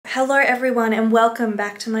Hello everyone and welcome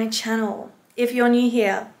back to my channel. If you're new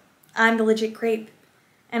here, I'm the Legit Creep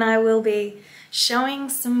and I will be showing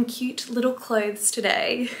some cute little clothes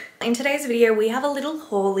today. In today's video we have a little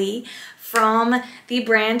haulie from the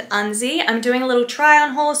brand Unzzy. I'm doing a little try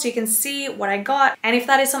on haul so you can see what I got, and if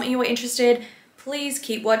that is something you are interested, please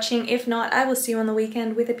keep watching. If not, I will see you on the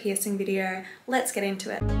weekend with a piercing video. Let's get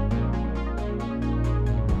into it.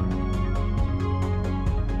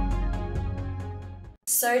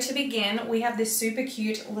 So to begin, we have this super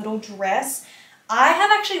cute little dress. I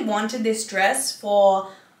have actually wanted this dress for,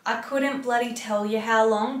 I couldn't bloody tell you how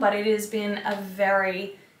long, but it has been a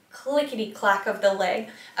very clickety-clack of the leg,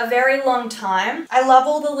 a very long time. I love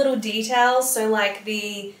all the little details, so like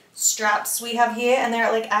the straps we have here, and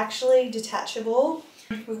they're like actually detachable.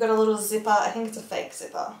 We've got a little zipper, I think it's a fake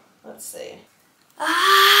zipper. Let's see.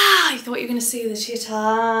 I thought you were gonna see the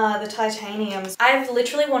the titaniums. I've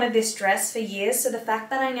literally wanted this dress for years, so the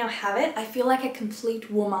fact that I now have it, I feel like a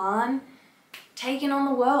complete woman taking on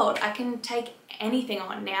the world. I can take anything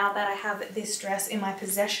on now that I have this dress in my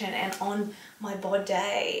possession and on my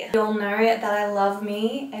body. You all know that I love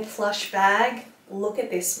me a plush bag. Look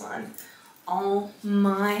at this one. Oh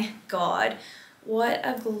my god. What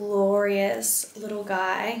a glorious little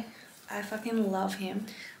guy. I fucking love him.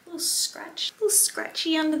 Little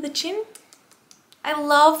scratchy under the chin. I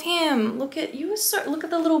love him. Look at look at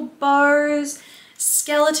the little bows.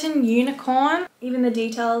 Skeleton unicorn. Even the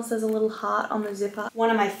details, there's a little heart on the zipper. One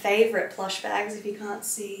of my favorite plush bags if you can't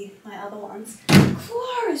see my other ones.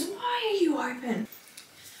 Close, why are you open?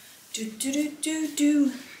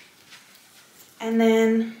 Do. And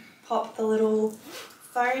then pop the little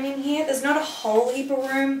phone in here. There's not a whole heap of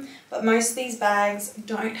room, but most of these bags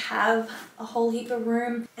don't have a whole heap of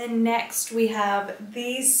room. And next we have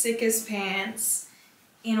these sickest pants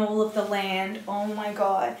in all of the land. Oh my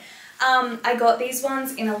god. I got these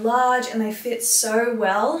ones in a large and they fit so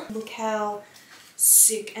well. Look how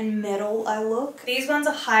sick and metal I look. These ones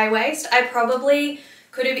are high waist. I probably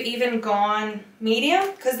could have even gone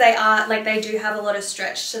medium because they do have a lot of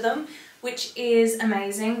stretch to them, which is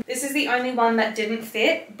amazing. This is the only one that didn't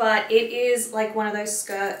fit, but it is like one of those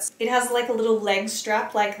skirts. It has like a little leg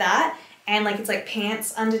strap like that, and like it's like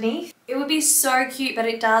pants underneath. It would be so cute, but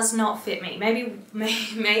it does not fit me.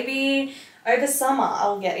 Maybe over summer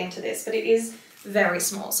I'll get into this, but it is very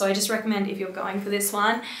small. So I just recommend if you're going for this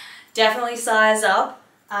one, definitely size up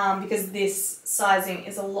because this sizing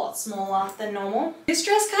is a lot smaller than normal. This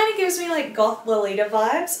dress kind of gives me like goth Lolita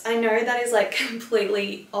vibes. I know that is like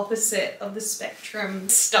completely opposite of the spectrum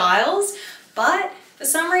styles, but for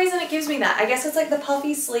some reason it gives me that. I guess it's like the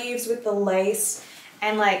puffy sleeves with the lace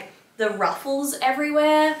and like the ruffles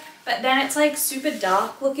everywhere, but then it's like super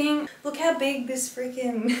dark looking. Look how big this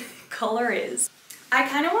freaking collar is. I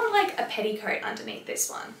kind of want like a petticoat underneath this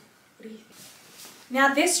one. What do you think?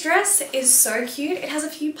 Now this dress is so cute. It has a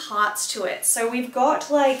few parts to it. So we've got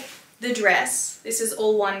like the dress. This is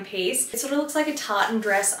all one piece. It sort of looks like a tartan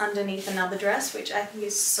dress underneath another dress, which I think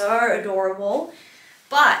is so adorable.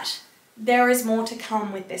 But there is more to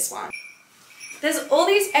come with this one. There's all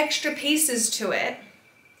these extra pieces to it.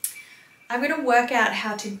 I'm gonna work out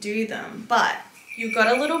how to do them, but you've got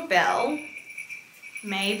a little bell.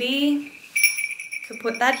 Maybe could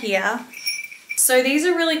put that here. So these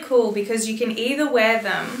are really cool because you can either wear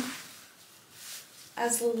them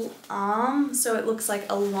as a little arm, so it looks like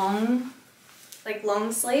a long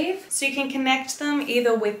sleeve. So you can connect them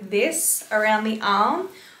either with this around the arm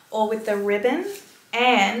or with the ribbon.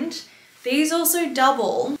 And these also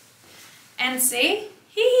double. And see?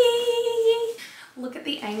 Look at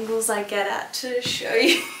the angles I get at to show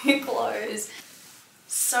you clothes.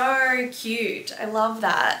 So cute. I love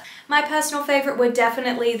that. My personal favorite were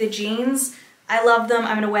definitely the jeans. I love them.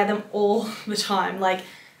 I'm gonna wear them all the time, like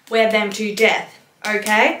wear them to death,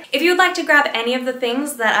 okay? If you would like to grab any of the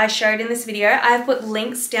things that I showed in this video, I have put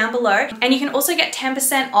links down below, and you can also get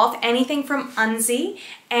 10% off anything from Unzzy,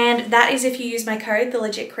 and that is if you use my code,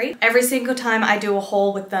 thelegitcreep. Every single time I do a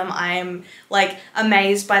haul with them, I am like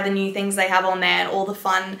amazed by the new things they have on there and all the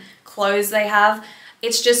fun clothes they have.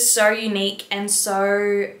 It's just so unique and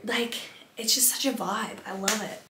so like, it's just such a vibe. I love it.